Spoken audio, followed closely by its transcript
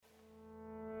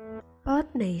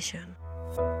Earth Nation.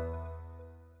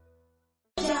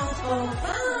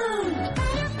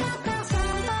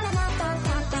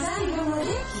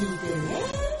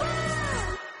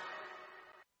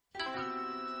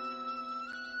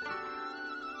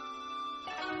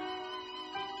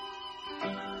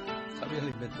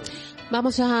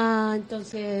 Vamos a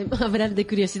entonces hablar de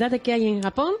curiosidades que hay en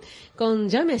Japón con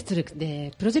Jaume Struck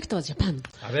de Proyecto Japan.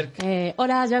 A ver.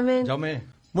 Hola, Jaume.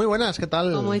 Muy buenas, ¿qué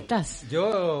tal? ¿Cómo estás?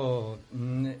 Yo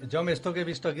esto que he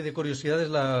visto aquí de curiosidades,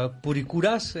 la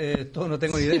Purikuras, todo no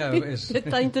tengo ni idea.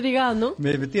 Estás intrigado, ¿no?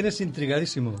 Me tienes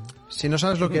intrigadísimo. Si no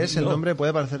sabes lo que es, el nombre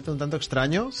puede parecerte un tanto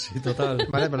extraño. Sí, total.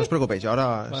 Vale, pero no os preocupéis,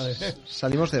 ahora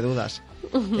salimos de dudas.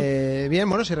 Bien,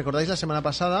 bueno, si recordáis la semana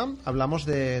pasada hablamos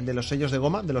de los sellos de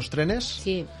goma, de los trenes.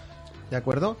 Sí. ¿De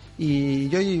acuerdo? Y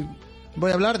yo hoy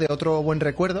voy a hablar de otro buen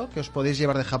recuerdo que os podéis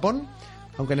llevar de Japón.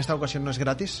 Aunque en esta ocasión no es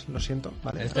gratis, lo siento.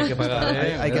 Vale. Esto hay que pagar,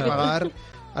 hay que pagar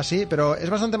así, pero es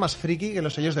bastante más friki que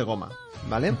los sellos de goma,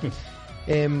 ¿vale?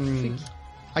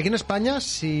 Aquí en España,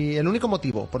 si el único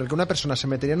motivo por el que una persona se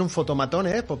metería en un fotomatón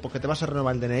es porque te vas a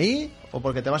renovar el DNI, o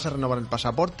porque te vas a renovar el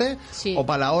pasaporte, o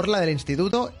para la orla del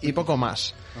instituto y poco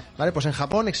más, ¿vale? Pues en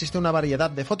Japón existe una variedad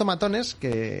de fotomatones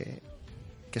que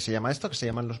se llama esto, que se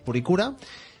llaman los Purikura,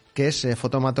 que es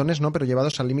fotomatones, ¿no? Pero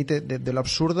llevados al límite de lo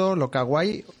absurdo, lo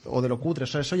kawaii o de lo cutre. O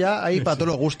sea, eso ya hay para todos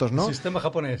los gustos, ¿no? Sistema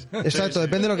japonés. Exacto,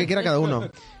 depende de lo que quiera cada uno.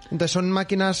 Entonces son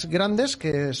máquinas grandes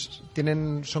que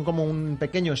son como un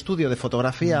pequeño estudio de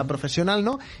fotografía profesional,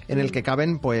 ¿no? En el que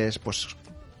caben, pues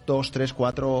 2, 3,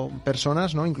 4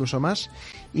 personas, ¿no? Incluso más.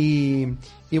 Y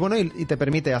bueno, y te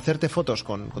permite hacerte fotos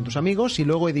con tus amigos y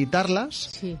luego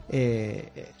editarlas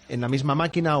en la misma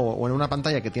máquina o en una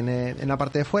pantalla que tiene en la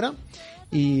parte de fuera.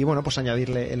 Y bueno, pues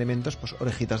añadirle elementos, pues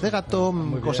orejitas de gato,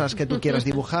 cosas que tú quieras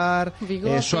dibujar,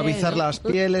 suavizar las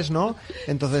pieles, ¿no?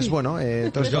 Entonces, bueno,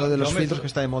 todo esto de los filtros que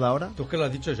está de moda ahora. Tú que lo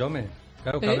has dicho, Jaume.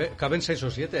 Claro, caben 6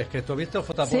 o 7. Es que tú has visto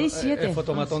el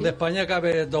fotomatón de España,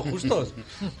 cabe 2 justos.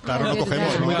 Claro, no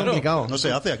cogemos. Es muy complicado. No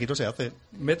se hace, aquí no se hace.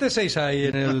 Mete 6 ahí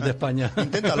en el de España.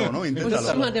 Inténtalo, ¿no? Inténtalo.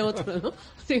 Encima de otro, ¿no?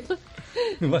 Sí.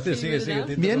 Vale,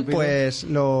 sigue. Bien, pues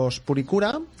los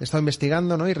Purikura, he estado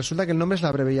investigando, ¿no? Y resulta que el nombre es la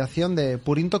abreviación de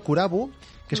Purinto Kurabu,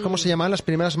 que es como se llamaban las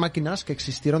primeras máquinas que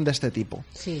existieron de este tipo.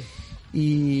 Sí.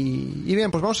 Y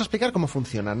bien, pues vamos a explicar cómo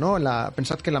funciona, ¿no?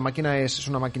 Pensad que la máquina es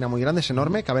una máquina muy grande, es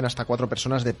enorme, caben hasta 4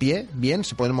 personas de pie, bien,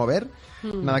 se pueden mover,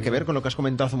 nada que ver con lo que has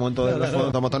comentado hace un momento de los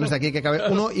fotomotones de aquí, que cabe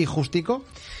uno y justico.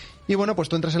 Y bueno, pues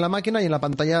tú entras en la máquina y en la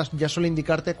pantalla ya suele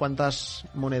indicarte cuántas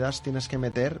monedas tienes que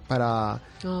meter para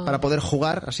poder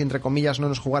jugar, así entre comillas, no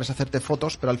es jugar, es hacerte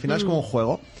fotos, pero al final es como un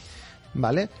juego,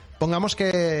 ¿vale? Pongamos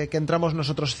que entramos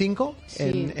nosotros 5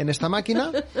 en esta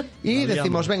máquina y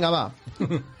decimos, venga, va.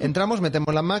 Entramos,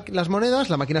 metemos las monedas,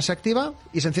 la máquina se activa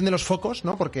y se encienden los focos,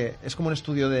 ¿no? Porque es como un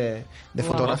estudio de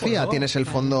fotografía. Tienes el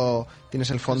fondo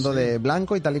de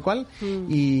blanco y tal y cual.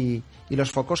 Y los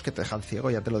focos que te dejan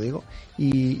ciego, ya te lo digo.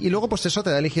 Y luego, pues eso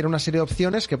te da a elegir una serie de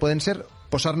opciones que pueden ser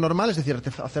posar normal, es decir,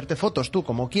 hacerte fotos tú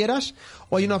como quieras.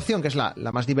 O hay una opción que es la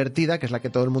más divertida, que es la que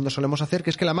todo el mundo solemos hacer,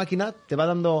 que es que la máquina te va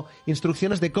dando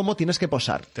instrucciones de cómo tienes que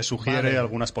posar. Te sugiere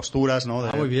algunas posturas, ¿no?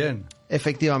 Muy bien.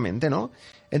 Efectivamente, ¿no?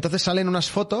 Entonces salen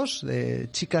unas fotos de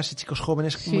chicas y chicos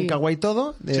jóvenes muy kawaii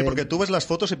todo. Sí, porque tú ves las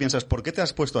fotos y piensas, ¿por qué te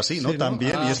has puesto así? ¿No?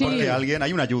 También, y es porque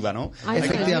hay una ayuda, ¿no?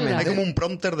 Efectivamente. Hay como un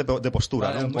prompter de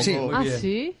postura, ¿no? Un poco...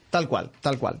 Sí. Tal cual.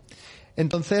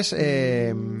 Entonces,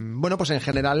 bueno, pues en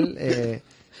general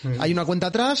hay una cuenta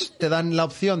atrás, te dan la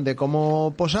opción de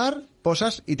cómo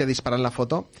posas y te disparan la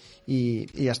foto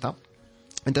y ya está.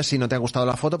 Entonces, si no te ha gustado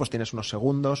la foto, pues tienes unos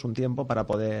segundos, un tiempo para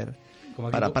poder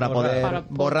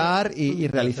borrar y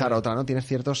realizar otra, ¿no? Tienes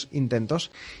ciertos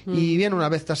intentos. Y bien, una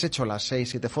vez te has hecho las 6,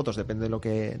 7 fotos, depende de lo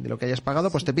que hayas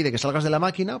pagado, pues te pide que salgas de la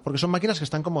máquina, porque son máquinas que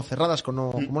están como cerradas como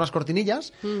unas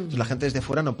cortinillas. Entonces la gente desde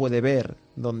fuera no puede ver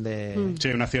dónde... Sí,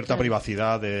 una cierta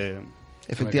privacidad de...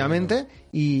 Efectivamente.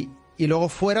 Y luego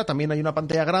fuera también hay una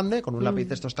pantalla grande con un lápiz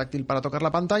de estos táctil para tocar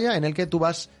la pantalla, en el que tú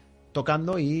vas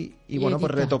tocando y bueno,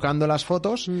 pues retocando las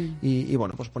fotos y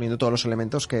bueno, pues poniendo todos los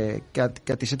elementos que a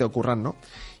ti se te ocurran, ¿no?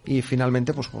 Y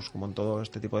finalmente, pues como en todo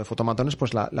este tipo de fotomatones,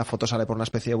 pues la foto sale por una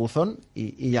especie de buzón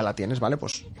y ya la tienes, ¿vale?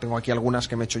 Pues tengo aquí algunas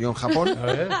que me he hecho yo en Japón,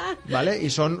 ¿vale? Y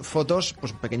son fotos,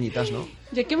 pues pequeñas, ¿no?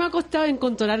 ¿De qué me ha costado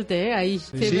encontrarte, ahí?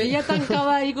 Se veía tan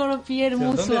kawaii con los pies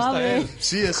muy suaves.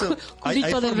 Sí, eso. ¿Hay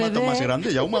formato más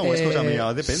grande, Jaume, o es cosa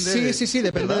mía? Depende. Sí,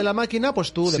 depende de la máquina,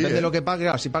 pues tú, depende de lo que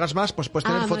pagas. Si pagas más, pues puedes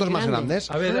tener fotos más más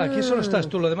grandes. A ver, aquí solo estás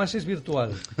tú, lo demás es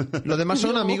virtual. Lo demás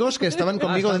son amigos que estaban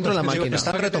conmigo dentro de la máquina.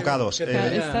 Están retocados.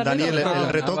 Daniel, el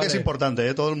retoque es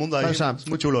importante, todo el mundo ahí. O sea, es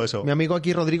muy chulo eso. Mi amigo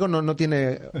aquí, Rodrigo, no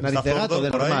tiene nariz de gato, de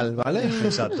normal, ¿vale?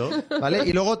 Exacto. ¿Vale?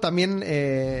 Y luego también,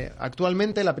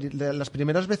 actualmente, las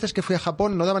primeras veces que fui a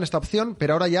Japón no daban esta opción,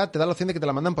 pero ahora ya te da la opción de que te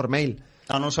la mandan por mail.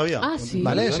 Ah, no lo sabía. Ah, sí.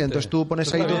 ¿Vale? Sí, entonces tú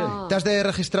pones ahí, te has de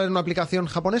registrar en una aplicación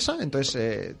japonesa,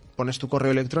 entonces pones tu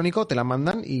correo electrónico, te la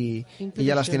mandan y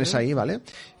ya las tienes ahí, ¿vale?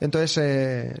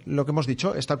 Entonces, lo que hemos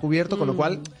dicho, está cubierto, con lo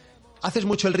cual haces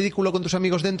mucho el ridículo con tus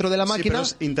amigos dentro de la máquina.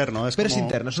 Sí, pero es interno. Es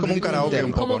interno. Es como un karaoke interno.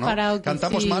 un poco, Como ¿no? karaoke,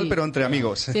 Cantamos sí. mal, pero entre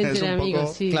amigos. Sí, entre es un amigos,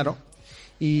 poco... sí. Claro.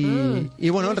 Y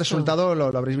bueno, el resultado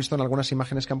lo habréis visto en algunas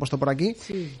imágenes que han puesto por aquí.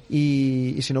 Sí.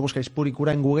 Y si no, buscáis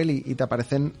Purikura en Google y te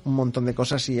aparecen un montón de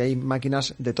cosas y hay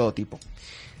máquinas de todo tipo.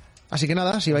 Así que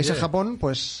nada, si vais a Japón,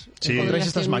 pues Sí. encontráis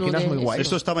estas máquinas muy guays.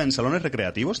 Esto estaba en salones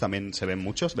recreativos, también se ven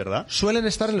muchos, ¿verdad? Suelen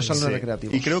estar en los salones Sí.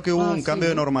 recreativos. Y creo que hubo un sí. cambio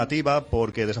de normativa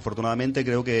porque desafortunadamente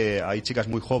creo que hay chicas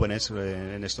muy jóvenes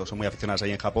en esto, son muy aficionadas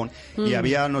ahí en Japón y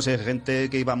había, no sé, gente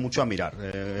que iba mucho a mirar.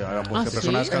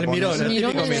 Personas ¿sí? El mirón, japonesas. el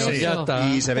típico mirón, Sí. ya está.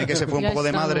 Y se ve que se fue un Ya poco de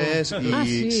estamos. madres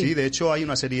y Sí. de hecho hay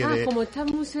una serie de... como está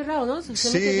muy cerrado, ¿no? Se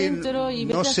Sí, mete dentro y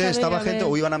no vete a sé, saber, estaba a ver. gente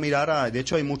o iban a mirar, de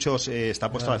hecho hay muchos,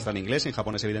 está puesto hasta en inglés, en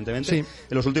japonés evidentemente. Sí. En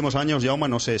los últimos años, Jaume,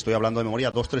 no sé, estoy hablando de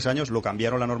memoria, 2-3 años lo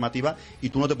cambiaron la normativa y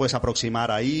tú no te puedes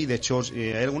aproximar ahí, de hecho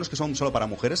hay algunos que son solo para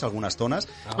mujeres, algunas zonas,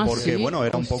 porque ¿sí? bueno,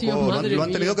 era un poco, Hostia, madre lo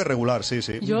han tenido mía. que regular, sí.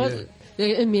 Yo,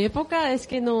 en mi época es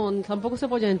que tampoco se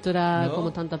podía entrar ¿No?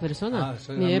 como tanta persona. Ah,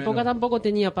 eso Mi era época menos. tampoco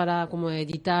tenía para como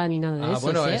editar ni nada de eso.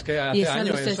 bueno, ¿sí? es que hace y esa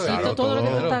años eso, lucecita, claro, todo lo que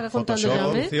todo, te está contando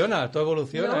Photoshop, ya, ¿ves? Todo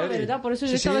evoluciona, No, Eri. verdad, por eso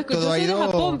Sí, yo sí, estaba todo escuchando ha de ido-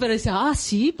 Japón, pero decía,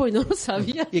 sí, pues no lo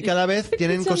sabía. Y cada vez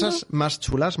tienen Pensando. cosas más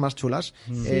chulas.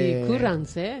 Sí,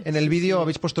 currans, ¿eh? En el vídeo,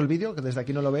 ¿habéis puesto el vídeo? Que desde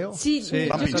aquí no lo veo. Sí, Sí,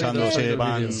 Van yo creo pinchándose, que-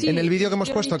 van... Sí, En el vídeo que hemos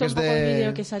yo he puesto, que visto es un poco el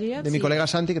vídeo que salía, de mi sí. colega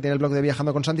Santi, que tiene el blog de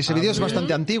Viajando con Santi, ese vídeo es muy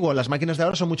bastante antiguo. Las máquinas de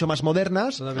ahora son mucho más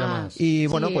modernas. Todavía más. Y Sí,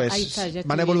 bueno, ahí pues está, ya van estoy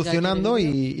viendo evolucionando aquí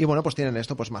el vídeo. y bueno, pues tienen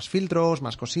esto, pues más filtros,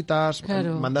 más cositas,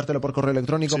 Claro. mandártelo por correo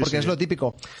electrónico, Sí, porque sí. es lo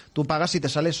típico. Tú pagas y te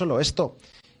sale solo esto.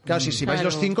 Claro, si vais Claro.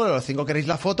 los cinco queréis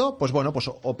la foto, pues bueno, pues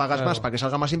o pagas Claro. más para que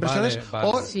salgan más impresiones, Vale.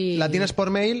 o Sí. la tienes por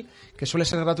mail, que suele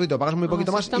ser gratuito, pagas muy poquito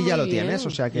eso más está y ya muy lo bien. tienes,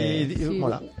 o sea que Y-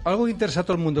 mola. Algo que interesa a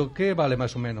todo el mundo, ¿qué vale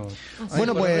más o menos? Ahí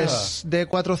Bueno, por pues de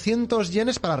 400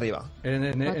 yenes para arriba. arriba.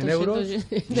 ¿En 400 euros? euros.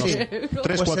 Sí. 3-4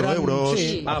 Pues serán- euros.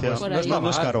 sí. Ah, pues Por no es ahí. nada No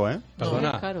es mal. caro, ¿eh?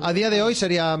 Perdona. Claro. A día de hoy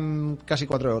serían casi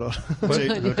 4 euros. Sí,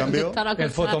 el cambio... Está la El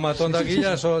cosa. fotomatón de aquí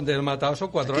ya son del matado son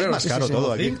 4 Aquí es euros. más caro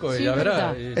todo aquí. 5, Sí, ya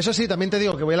verás. verdad. Eso sí, también te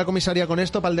digo que voy a la comisaría con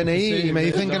esto para el DNI Sí, y me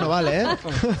dicen que no vale, ¿eh?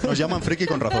 Nos llaman friki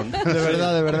con razón. De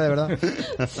verdad, de verdad, de verdad.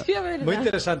 Sí, es verdad. Muy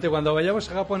interesante. Cuando vayamos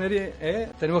a Japón, Eri,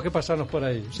 tenemos que pasarnos por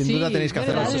ahí. Sin Sí, duda tenéis que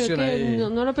verdad, hacerlo. yo Sesión que ahí.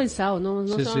 no lo he pensado, no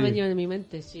Sí, se me ha sí. venido en mi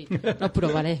mente, sí. Lo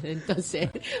probaré, entonces.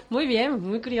 Muy bien,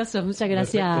 muy curioso. Muchas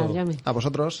gracias, Perfecto. Yame. A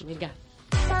vosotros. Venga.